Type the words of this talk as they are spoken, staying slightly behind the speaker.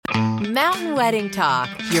Mountain Wedding Talk,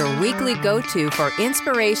 your weekly go-to for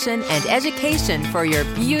inspiration and education for your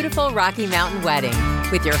beautiful Rocky Mountain wedding,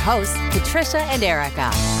 with your hosts, Patricia and Erica.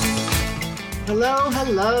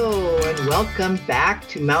 Hello, and welcome back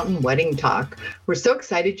to Mountain Wedding Talk. We're so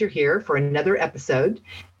excited you're here for another episode,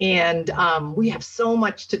 and we have so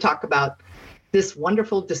much to talk about this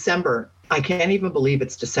wonderful December. I can't even believe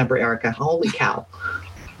it's December, Erica. Holy cow.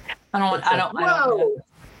 I don't.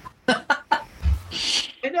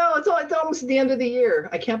 I know, it's almost the end of the year.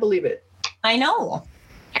 I can't believe it. I know.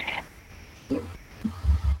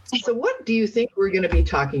 So what do you think we're going to be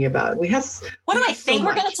talking about? What do I think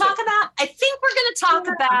we're going to talk about? I think we're going to talk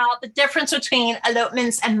about the difference between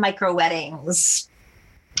elopements and microweddings.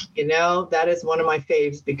 You know, that is one of my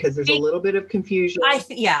faves because there's a little bit of confusion.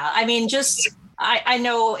 I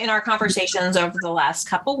know in our conversations over the last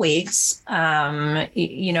couple weeks,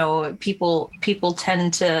 people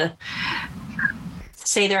tend to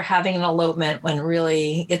say they're having an elopement when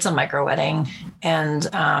really it's a micro wedding. And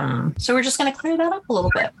so we're just going to clear that up a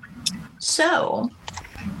little bit. So,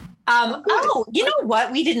 you know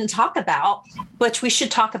what we didn't talk about, which we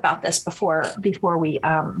should talk about this before we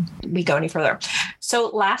go any further. So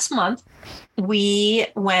last month, we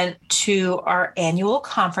went to our annual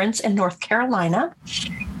conference in North Carolina,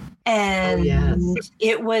 and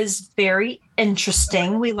It was very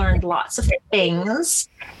interesting. We learned lots of things.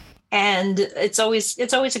 And it's always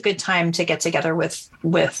a good time to get together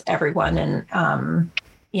with everyone and,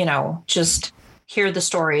 just hear the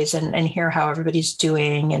stories and hear how everybody's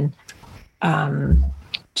doing and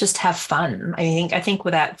just have fun. I think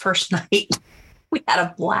with that first night, we had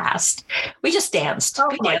a blast. We just danced.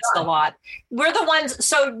 We danced a lot. We're the ones.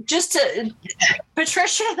 So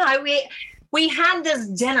Patricia and I, we had this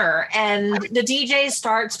dinner and the DJ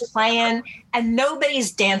starts playing and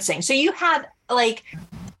nobody's dancing. So you had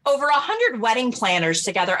over 100 wedding planners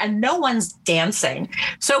together and no one's dancing.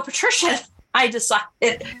 So Patricia and I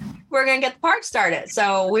decided we're going to get the party started.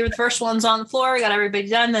 So we were the first ones on the floor, got everybody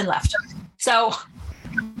done, then left. So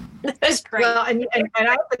it was great. Well, and I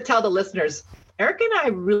have to tell the listeners, Erica and I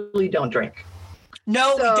really don't drink.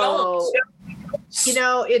 No, we don't.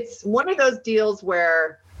 It's one of those deals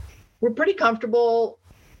where we're pretty comfortable,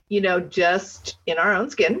 just in our own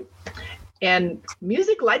skin, and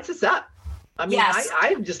music lights us up. Yes.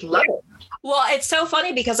 I just love it. Well, it's so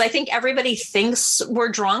funny because I think everybody thinks we're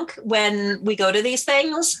drunk when we go to these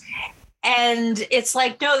things. And it's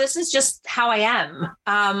like, no, this is just how I am.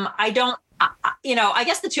 I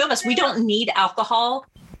guess the two of us, we don't need alcohol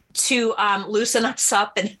to loosen us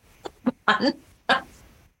up. And I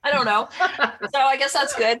don't know. So I guess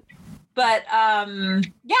that's good. But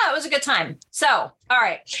it was a good time. So, all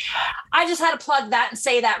right. I just had to plug that and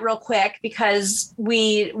say that real quick because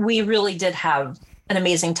we really did have an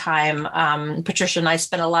amazing time. Patricia and I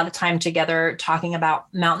spent a lot of time together talking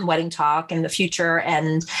about Mountain Wedding Talk and the future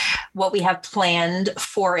and what we have planned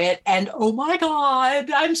for it. And oh my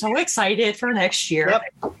God, I'm so excited for next year. Yep.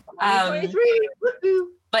 2023. Woohoo.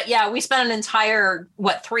 But yeah, we spent an entire,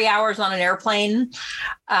 3 hours on an airplane?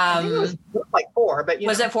 I think it was like 4, but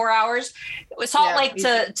was it 4 hours? It was Salt Lake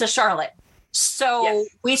to Charlotte. So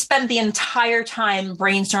we spent the entire time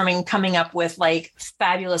brainstorming, coming up with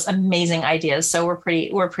fabulous, amazing ideas. So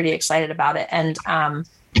we're pretty excited about it. And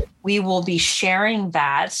we will be sharing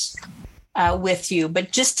that with you.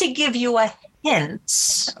 But just to give you a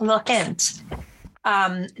little hint,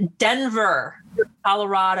 Denver,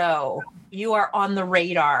 Colorado, you are on the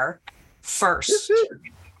radar first.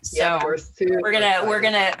 So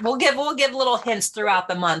we'll give little hints throughout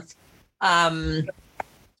the month on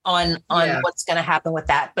what's going to happen with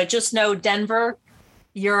that. But just know, Denver,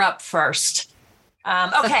 you're up first.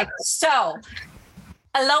 Okay, so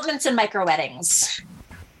elopements and microweddings.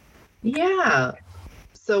 Yeah.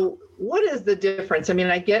 So what is the difference?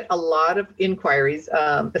 I get a lot of inquiries,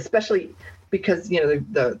 especially because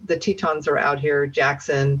the Tetons are out here,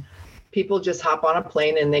 Jackson. People just hop on a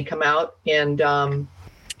plane and they come out and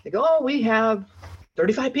they go, oh, we have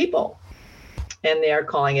 35 people. And they are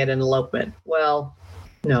calling it an elopement. Well,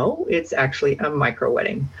 no, it's actually a micro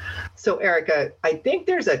wedding. So, Erica, I think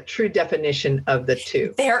there's a true definition of the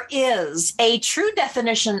two. There is. A true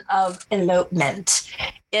definition of elopement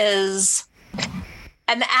is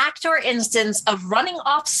an act or instance of running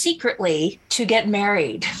off secretly to get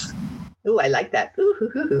married. Ooh, I like that.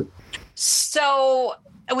 Ooh. So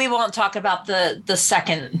we won't talk about the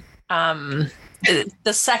second,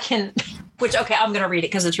 which, okay, I'm going to read it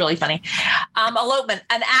because it's really funny. Elopement,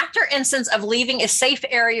 an act or instance of leaving a safe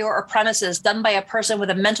area or premises done by a person with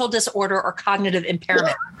a mental disorder or cognitive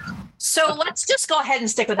impairment. So let's just go ahead and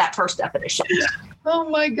stick with that first definition. Oh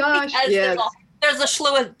my gosh. Yes. there's a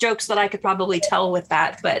slew of jokes that I could probably tell with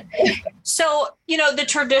that. But so, the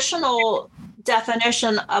traditional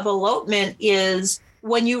definition of elopement is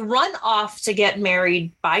when you run off to get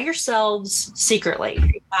married by yourselves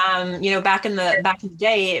secretly. Back in the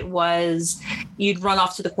day, it was you'd run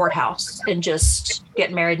off to the courthouse and just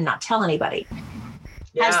get married and not tell anybody.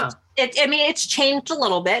 Yeah. It's changed a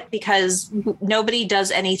little bit because nobody does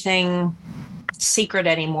anything secret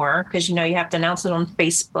anymore because, you have to announce it on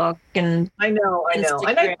Facebook and I know. And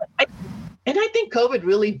I think COVID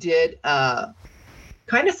really did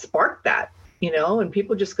kind of spark that, and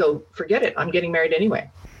people just go, forget it. I'm getting married anyway.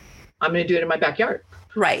 I'm going to do it in my backyard.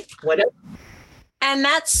 Right. Whatever. And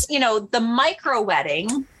that's, the micro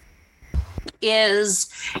wedding is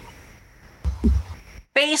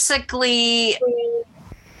basically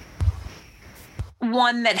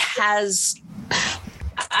one that has,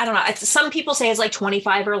 I don't know. Some people say it's like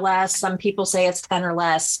 25 or less. Some people say it's 10 or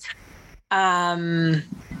less. It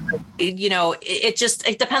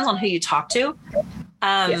depends on who you talk to.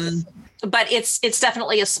 Yes. But it's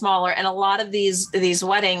definitely a smaller, and a lot of these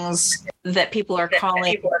weddings that people are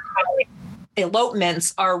calling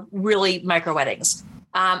elopements are really micro weddings.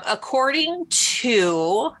 According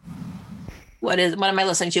to what am I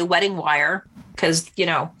listening to? Wedding Wire, because you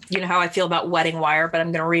know how I feel about Wedding Wire, but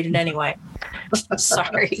I'm going to read it anyway.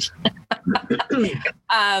 Sorry.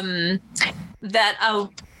 That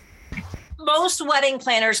most wedding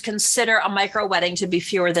planners consider a micro wedding to be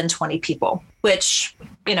fewer than 20 people, which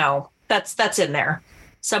that's in there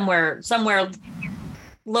somewhere,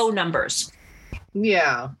 low numbers.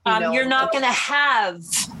 Yeah. You're not going to have,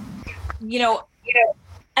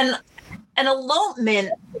 an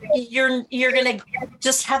elopement. You're going to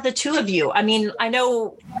just have the two of you. I mean, I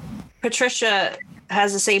know Patricia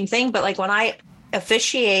has the same thing, but like when I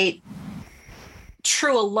officiate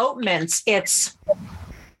true elopements, it's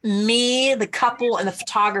me, the couple, and the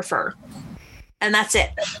photographer, and that's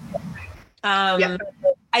it. Yeah.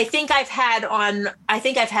 I think I've had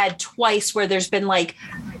twice where there's been like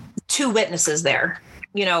two witnesses there,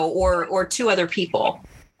 or two other people,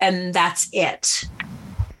 and that's it.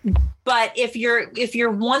 But if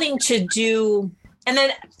you're wanting to do, and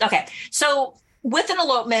then, okay, so with an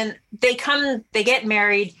elopement, they get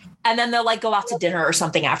married, and then they'll like go out to dinner or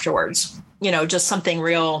something afterwards, just something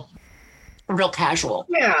real casual.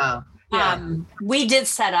 Yeah. We did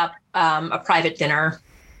set up a private dinner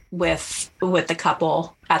with the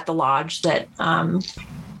couple at the lodge that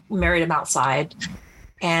married them outside,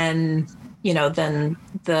 and then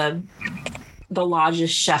the lodge's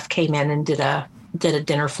chef came in and did a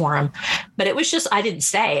dinner for him, but it was just, I didn't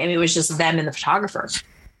stay. I mean, it was just them and the photographer,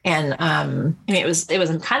 and it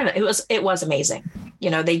was amazing.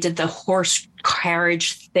 They did the horse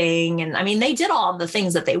carriage thing, and I mean, they did all the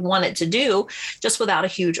things that they wanted to do, just without a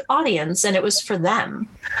huge audience, and it was for them.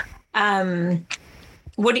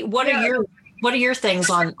 What are your things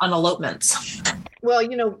on elopements? Well,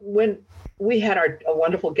 when we had a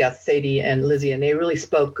wonderful guests, Sadie and Lizzie, and they really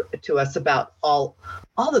spoke to us about all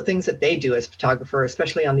the things that they do as photographer,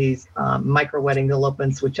 especially on these micro wedding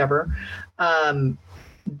elopements, whichever.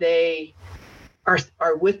 They are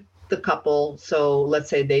with the couple. So let's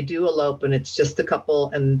say they do elope and it's just the couple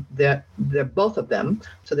and they're both of them.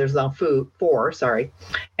 So there's four,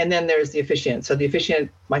 and then there's the officiant. So the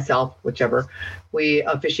officiant, myself, whichever, we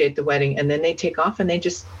officiate the wedding, and then they take off and they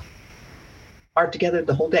just are together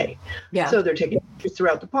the whole day. Yeah. So they're taking pictures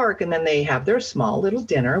throughout the park, and then they have their small little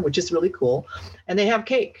dinner, which is really cool. And they have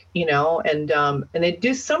cake, and they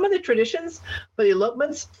do some of the traditions, but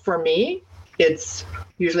elopements for me, it's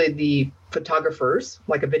usually the photographers,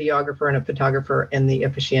 like a videographer and a photographer, and the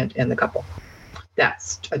officiant and the couple.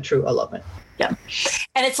 That's a true elopement. Yeah.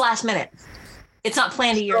 And it's last minute. It's not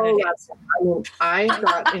planned a year in advance.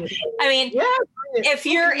 If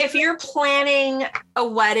you're planning a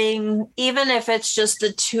wedding, even if it's just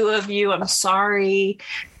the two of you, I'm sorry,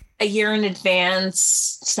 a year in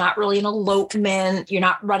advance, it's not really an elopement. You're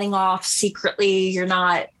not running off secretly. You're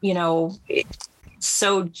not,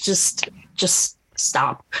 so just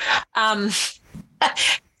stop.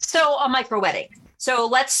 So a micro wedding. So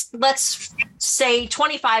let's say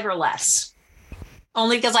 25 or less.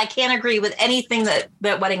 Only because I can't agree with anything that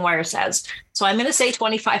Wedding Wire says. So I'm going to say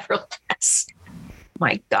 25 or less.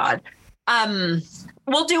 My God.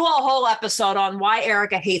 We'll do a whole episode on why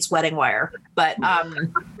Erica hates Wedding Wire. But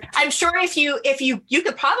I'm sure if you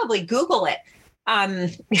could probably Google it.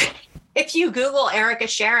 If you Google Erica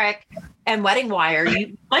Sherrick and Wedding Wire,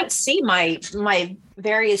 you might see my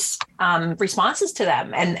various responses to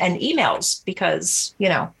them and emails, because,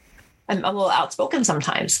 I'm a little outspoken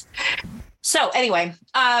sometimes. So anyway,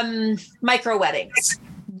 micro weddings.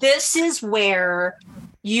 this is where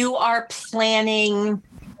you are planning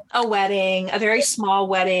a wedding, a very small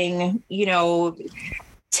wedding,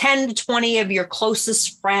 10 to 20 of your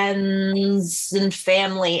closest friends and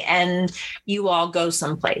family, and you all go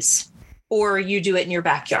someplace, or you do it in your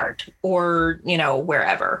backyard, or,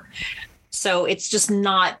 wherever. So it's just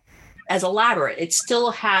not as elaborate. It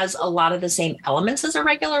still has a lot of the same elements as a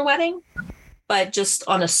regular wedding, but just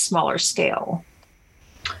on a smaller scale.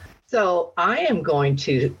 So I am going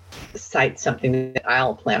to cite something that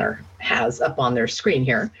Aisle Planner has up on their screen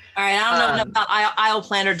here. All right. I don't know enough about Aisle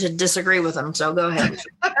Planner to disagree with them, so go ahead.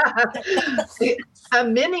 A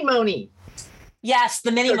minimony. Yes,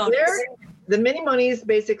 the minimonies. The minimonies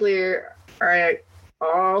basically are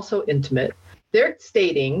also intimate. They're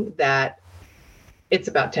stating that it's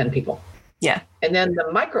about 10 people. Yeah. And then the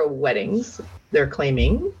micro weddings, they're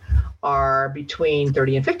claiming, are between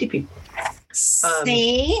 30 and 50 people.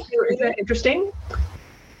 See? Isn't that interesting?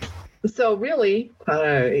 So really,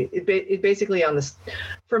 it basically on this,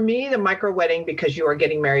 for me, the micro wedding, because you are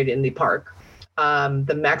getting married in the park,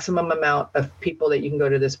 the maximum amount of people that you can go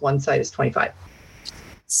to this one site is 25.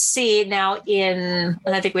 See, now and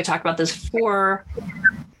I think we talked about this before,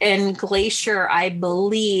 in Glacier, I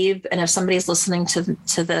believe, and if somebody's listening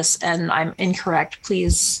to this and I'm incorrect,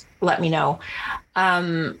 please let me know.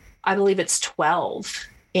 I believe it's 12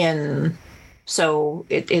 so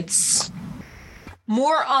it's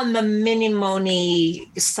more on the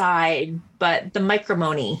minimony side, but the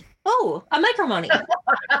micromony. Oh, a micromony.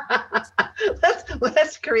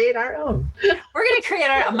 Let's create our own. We're going to create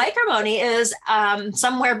a micromony is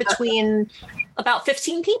somewhere between about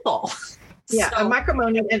 15 people. Yeah, so, a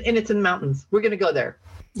micromony, and it's in the mountains. We're going to go there.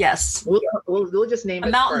 Yes. We'll just name it.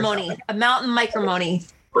 A mountain mony. A mountain micromony.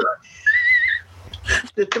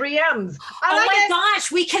 The 3 M's. My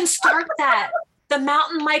gosh, we can start that. The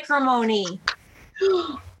mountain micromony.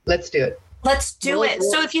 Let's do it. Let's do it.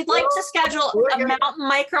 So if you'd like to schedule a mountain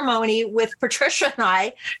micromony with Patricia and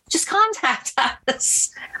I, just contact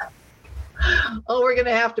us. Oh, we're going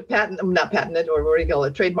to have to not patent it, or what do you call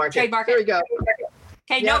it? Trademark it. There we go.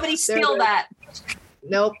 Okay, yep, nobody steal that.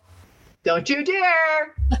 Nope. Don't you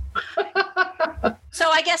dare. So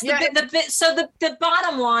I guess the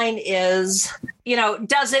bottom line is,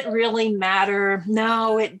 does it really matter?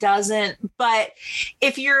 No, it doesn't. But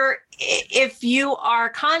if you are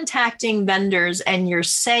contacting vendors and you're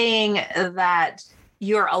saying that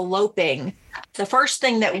you're eloping, the first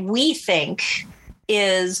thing that we think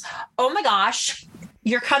is, oh my gosh,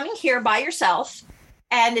 you're coming here by yourself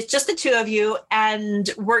and it's just the two of you, and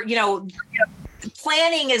we're,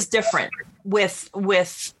 planning is different with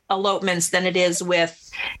elopements than it is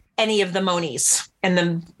with any of the monies and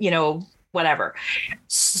the, whatever.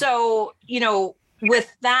 So,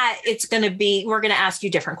 with that, we're going to ask you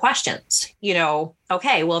different questions.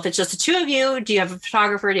 Okay, well, if it's just the two of you, do you have a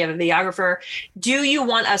photographer? Do you have a videographer? Do you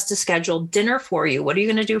want us to schedule dinner for you? What are you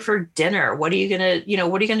going to do for dinner? What are you going to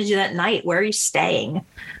do that night? Where are you staying?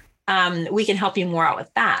 We can help you more out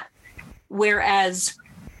with that. Whereas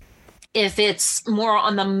if it's more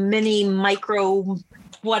on the mini, micro,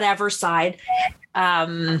 whatever side,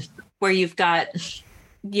 where you've got,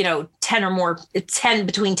 10 or more,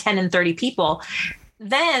 between 10 and 30 people,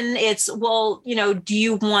 then it's, well, do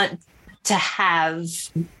you want to have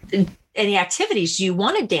any activities? Do you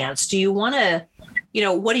want to dance? Do you want to,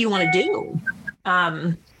 what do you want to do?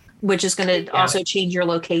 Which is going to also change your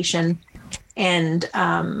location and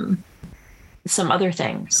some other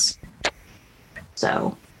things.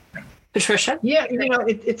 So, Patricia? Yeah,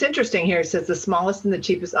 it's interesting here. It says the smallest and the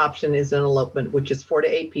cheapest option is an elopement, which is 4 to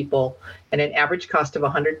 8 people and an average cost of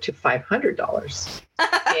 $100 to $500.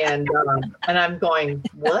 And I'm going,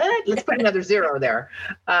 what? Let's put another zero there.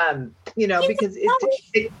 Because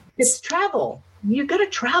it's travel. You got to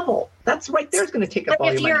travel. That's right there is going to take up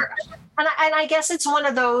all your money. And I guess it's one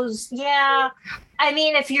of those, yeah. I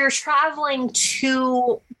mean, if you're traveling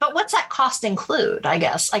but what's that cost include? I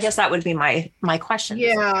guess that would be my question.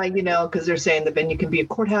 Yeah, because they're saying the venue can be a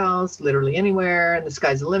courthouse, literally anywhere, and the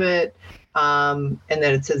sky's the limit. And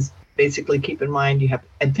then it says, basically, keep in mind you have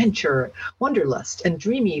adventure, wanderlust, and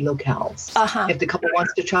dreamy locales. Uh-huh. If the couple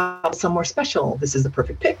wants to travel somewhere special, this is the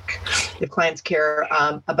perfect pick. If clients care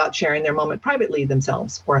about sharing their moment privately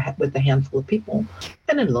themselves or with a handful of people,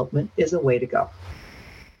 an elopement is a way to go.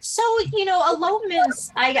 So,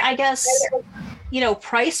 elopements, I guess,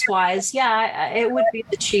 price-wise, yeah, it would be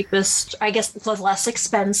the cheapest. I guess the less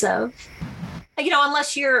expensive.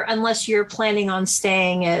 Unless you're planning on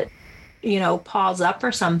staying at, Paws Up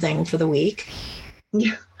or something for the week.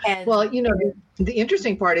 Yeah. Well, the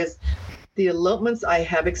interesting part is the elopements I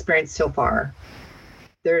have experienced so far,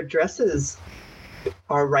 their dresses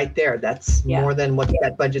are right there. That's more than what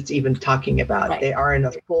that budget's even talking about. Right. They are in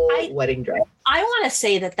a full wedding dress. I want to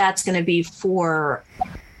say that that's going to be for,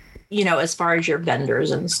 as far as your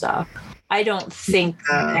vendors and stuff. I don't think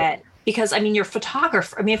that, because your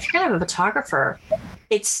photographer, if you're going to have a photographer,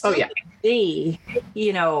 it's still going to be,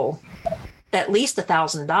 at least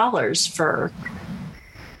 $1,000 for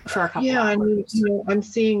a couple hours. I'm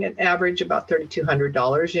seeing an average about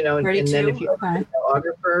 $3,200, and then if you have a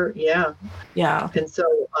photographer, and so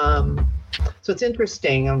so it's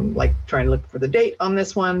interesting. I'm like trying to look for the date on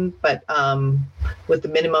this one, but with the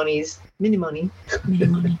minimonies,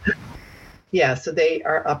 so they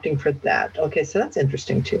are opting for that. Okay, so that's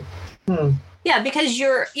interesting too. Yeah, because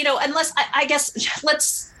you're, unless I guess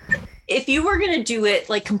if you were going to do it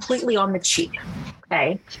like completely on the cheap,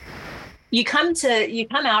 okay. You come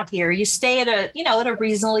out here, you stay at a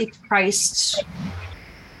reasonably priced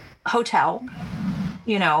hotel,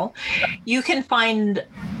 you can find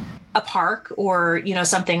a park or,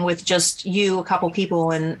 something with just you, a couple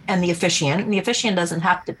people and the officiant. And the officiant doesn't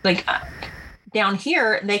have to, like, down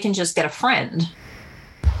here, they can just get a friend,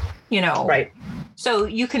 Right. So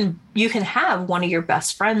you can have one of your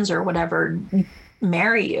best friends or whatever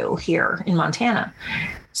marry you here in Montana.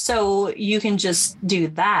 So you can just do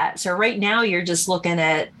that. So right now you're just looking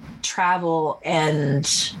at travel and,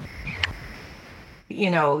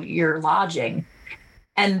 your lodging,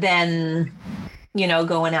 and then,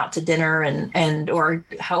 going out to dinner and, or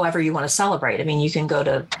however you want to celebrate. You can go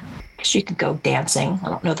dancing. I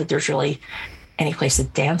don't know that there's really any place to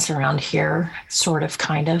dance around here, sort of,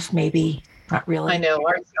 kind of, maybe. Not really. I know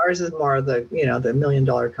ours is more of the, the $1 Million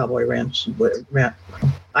Cowboy Ranch.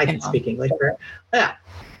 I can speak English. Yeah,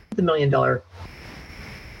 the $1 Million.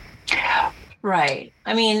 Right.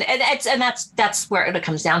 And that's where it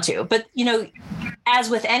comes down to. But as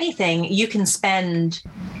with anything, you can spend,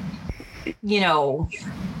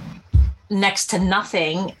 next to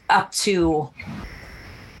nothing up to.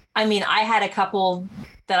 I had a couple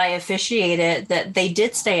that I officiated that they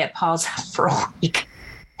did stay at Paul's for a week.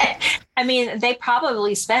 They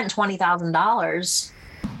probably spent $20,000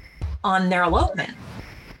 on their elopement,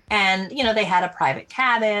 and they had a private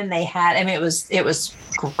cabin. They had, it was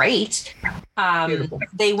great.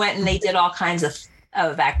 They went and they did all kinds of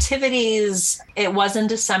activities. It was in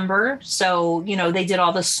December, so they did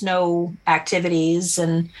all the snow activities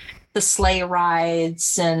and the sleigh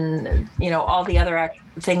rides and all the other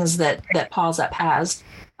things that Paul's Up has.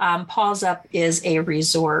 Paul's Up is a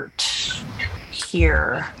resort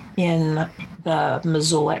here in the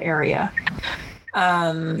Missoula area.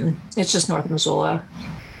 It's just north of Missoula.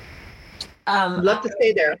 I'd love to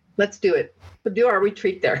stay there. Let's do it. We'll do our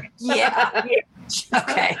retreat there. Yeah.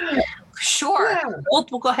 Okay. Sure. Yeah. We'll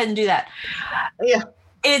go ahead and do that. Yeah.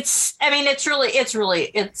 It's a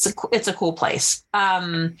cool place.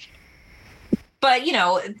 But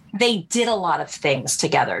they did a lot of things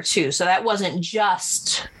together too. So that wasn't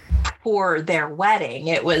just for their wedding,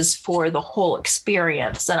 it was for the whole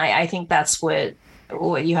experience. And I think that's what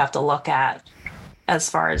you have to look at as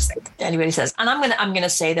far as anybody says. And I'm gonna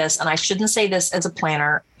say this, and I shouldn't say this as a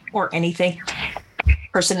planner or anything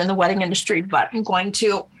person in the wedding industry, but I'm going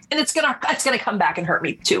to, and it's gonna come back and hurt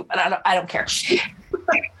me too, but I don't care.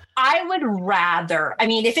 I would rather,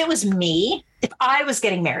 if it was me, if I was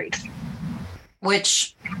getting married,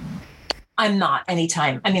 which I'm not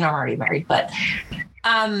anytime, I'm already married, but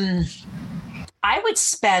I would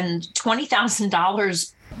spend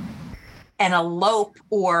 $20,000 and elope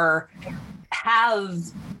or have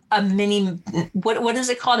a what is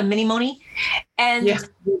it called? A minimony? And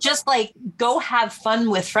just like go have fun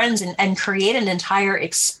with friends and create an entire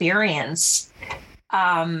experience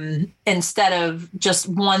instead of just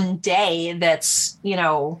one day that's,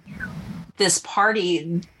 this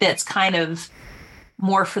party that's kind of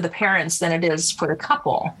more for the parents than it is for the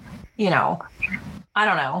couple, I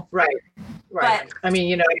don't know. Right. But,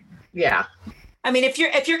 yeah. If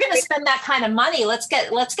you're going to spend that kind of money, let's get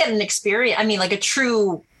an experience. Like a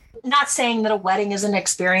true, not saying that a wedding is an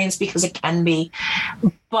experience because it can be,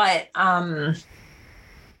 but,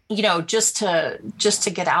 just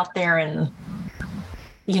to get out there and,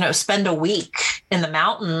 spend a week in the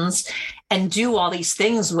mountains and do all these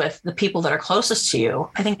things with the people that are closest to you.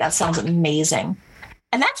 I think that sounds amazing.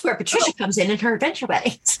 And that's where Patricia comes in her adventure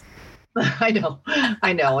weddings. I know.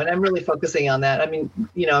 And I'm really focusing on that. I'm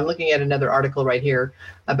looking at another article right here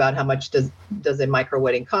about how much does a micro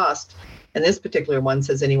wedding cost. And this particular one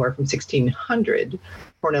says anywhere from $1,600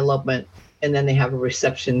 for an elopement. And then they have a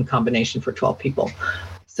reception combination for 12 people.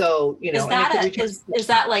 So, is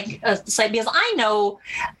that like a site? Because I know,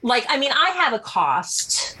 I have a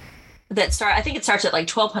cost that start, I think it starts at like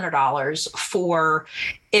 $1,200 for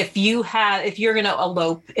if you're going to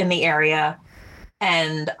elope in the area,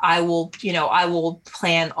 and I will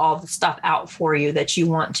plan all the stuff out for you that you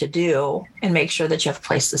want to do and make sure that you have a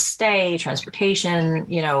place to stay, transportation,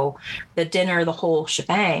 the dinner, the whole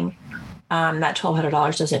shebang. That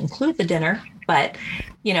 $1,200 doesn't include the dinner, but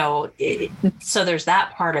so there's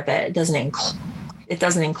that part of it. It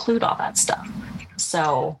doesn't include all that stuff.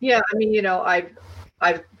 So yeah, I mean,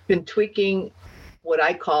 I've been tweaking what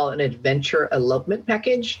I call an adventure elopement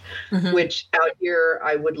package, which out here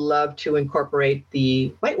I would love to incorporate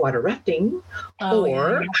the whitewater rafting.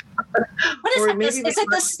 What is it? Is it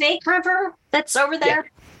the Snake River that's over there?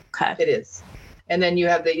 Yeah, okay. It is. And then you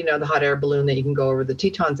have the hot air balloon that you can go over the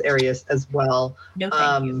Tetons areas as well. No,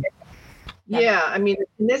 thank you. Yeah, I mean,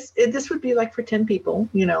 this would be like for 10 people,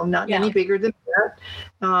 not any bigger than that.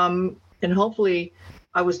 And hopefully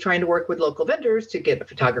I was trying to work with local vendors to get a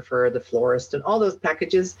photographer, the florist, and all those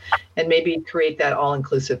packages, and maybe create that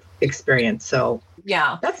all-inclusive experience. So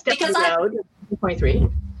yeah, that's definitely 23.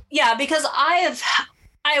 Yeah, because I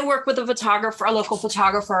work with a local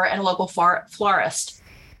photographer, and a local florist,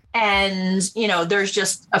 and there's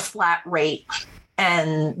just a flat rate,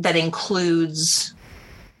 and that includes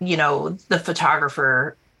the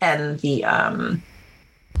photographer and the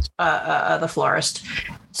florist.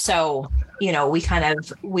 So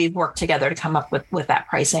we've worked together to come up with that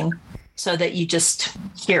pricing, so that you just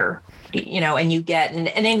hear, and you get, and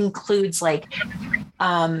it includes like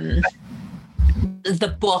the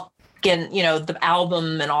book and the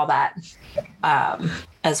album and all that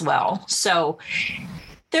as well. So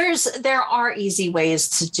there are easy ways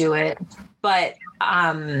to do it, but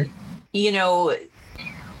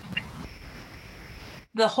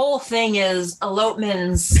the whole thing is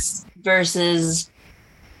elopements versus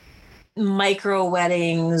micro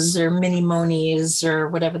weddings or minimonies or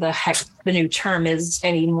whatever the heck the new term is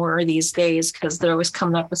anymore these days, because they're always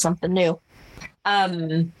coming up with something new.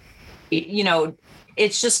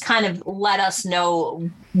 It's just kind of let us know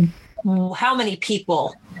how many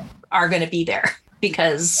people are going to be there,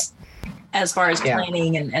 because as far as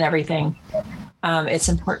planning and everything, it's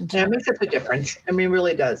important. It makes such a difference. I mean, it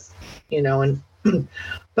really does, and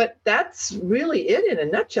but that's really it in a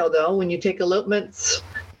nutshell, though. When you take elopements,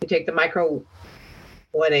 you take the micro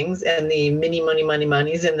weddings and the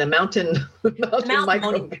monies and the mountain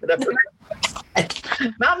micro whatever.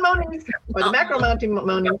 Mountain monies or the macro mountain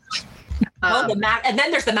monies. And then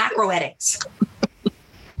there's the macro weddings.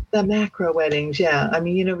 The macro weddings, yeah. I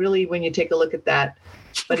mean, really, when you take a look at that.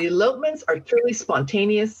 But elopements are truly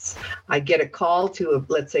spontaneous. I get a call to,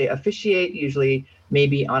 let's say, officiate, usually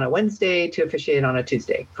maybe on a Wednesday, to officiate on a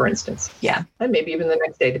Tuesday, for instance. Yeah. And maybe even the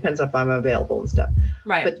next day, depends if I'm available and stuff.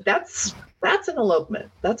 Right. But that's an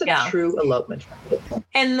elopement. That's a true elopement.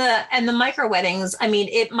 And the micro weddings, I mean,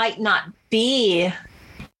 it might not be,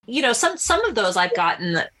 some of those I've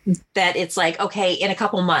gotten that it's like, okay, in a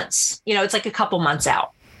couple months, it's like a couple months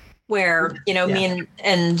out, where, me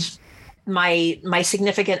and my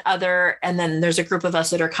significant other, and then there's a group of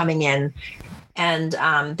us that are coming in, and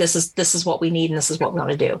this is what we need, and this is what we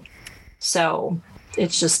want to do. So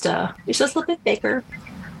it's just a little bit bigger.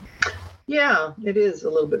 Yeah, it is a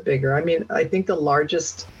little bit bigger. I mean, I think the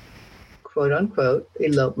largest quote unquote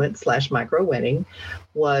elopement / micro wedding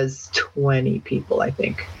was 20 people, I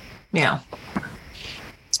think. Yeah.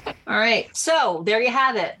 All right. So there you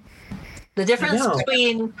have it. The difference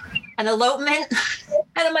between an elopement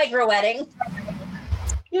and a micro wedding.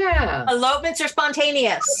 Yeah. Elopements are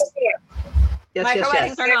spontaneous. Yes, micro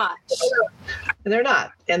weddings are not. And they're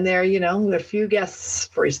not. And they're, a few guests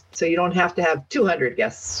so you don't have to have 200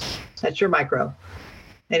 guests. That's your micro.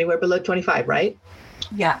 Anywhere below 25, right?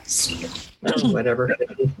 Yes. Whatever.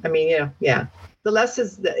 I mean, yeah. The less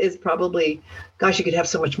is probably, gosh, you could have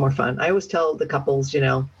so much more fun. I always tell the couples,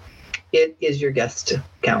 it is your guest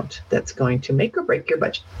count that's going to make or break your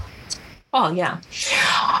budget. Oh, yeah.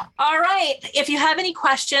 All right. If you have any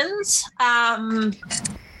questions,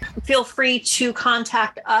 feel free to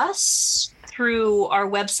contact us through our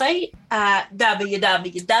website at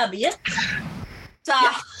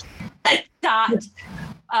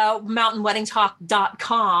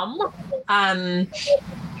www.mountainweddingtalk.com.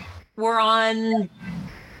 We're on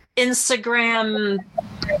Instagram.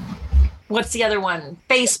 What's the other one?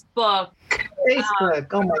 Facebook.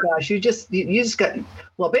 Oh my gosh. You just got,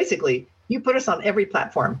 well, basically you put us on every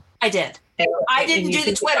platform. I did. I didn't do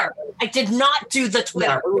the Twitter. I did not do the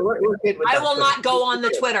Twitter. No, we're good with I will not go on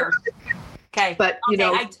the Twitter. Okay. But,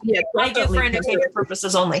 I do for entertainment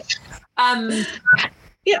purposes only.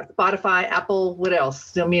 Yeah, Spotify, Apple, what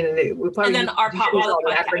else? I mean, we probably and then our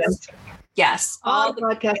podcast. Yes. All the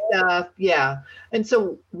podcast stuff. Yeah. And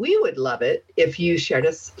so we would love it if you shared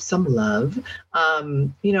us some love.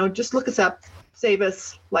 Just look us up, save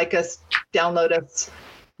us, like us, download us.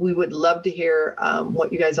 We would love to hear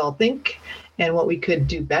what you guys all think and what we could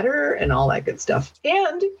do better and all that good stuff.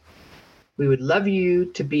 And we would love you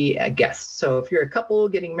to be a guest. So if you're a couple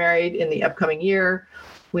getting married in the upcoming year,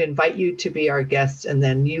 we invite you to be our guest, and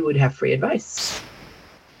then you would have free advice.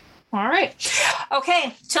 All right.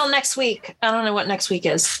 Okay. Till next week. I don't know what next week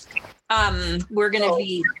is. We're going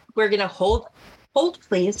to hold,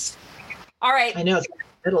 please. All right. I know it's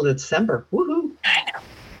middle of December. Woohoo. I know.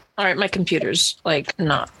 All right. My computer's like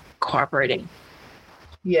not cooperating.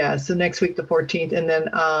 Yeah. So next week, the 14th. And then,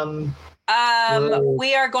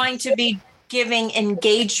 we are going to be giving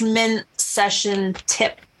engagement session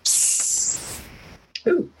tips.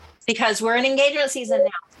 Ooh. Because we're in engagement season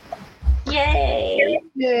now. Yay.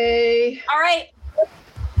 Yay. All right.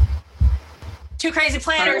 Two crazy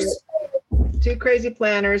planners. Two crazy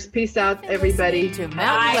planners. Peace out, everybody. To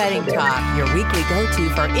Mountain Wedding Talk, your weekly go-to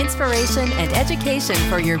for inspiration and education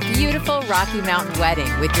for your beautiful Rocky Mountain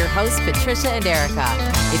wedding with your hosts, Patricia and Erica.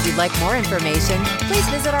 If you'd like more information, please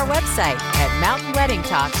visit our website at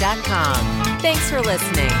mountainweddingtalk.com. Thanks for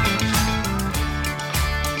listening.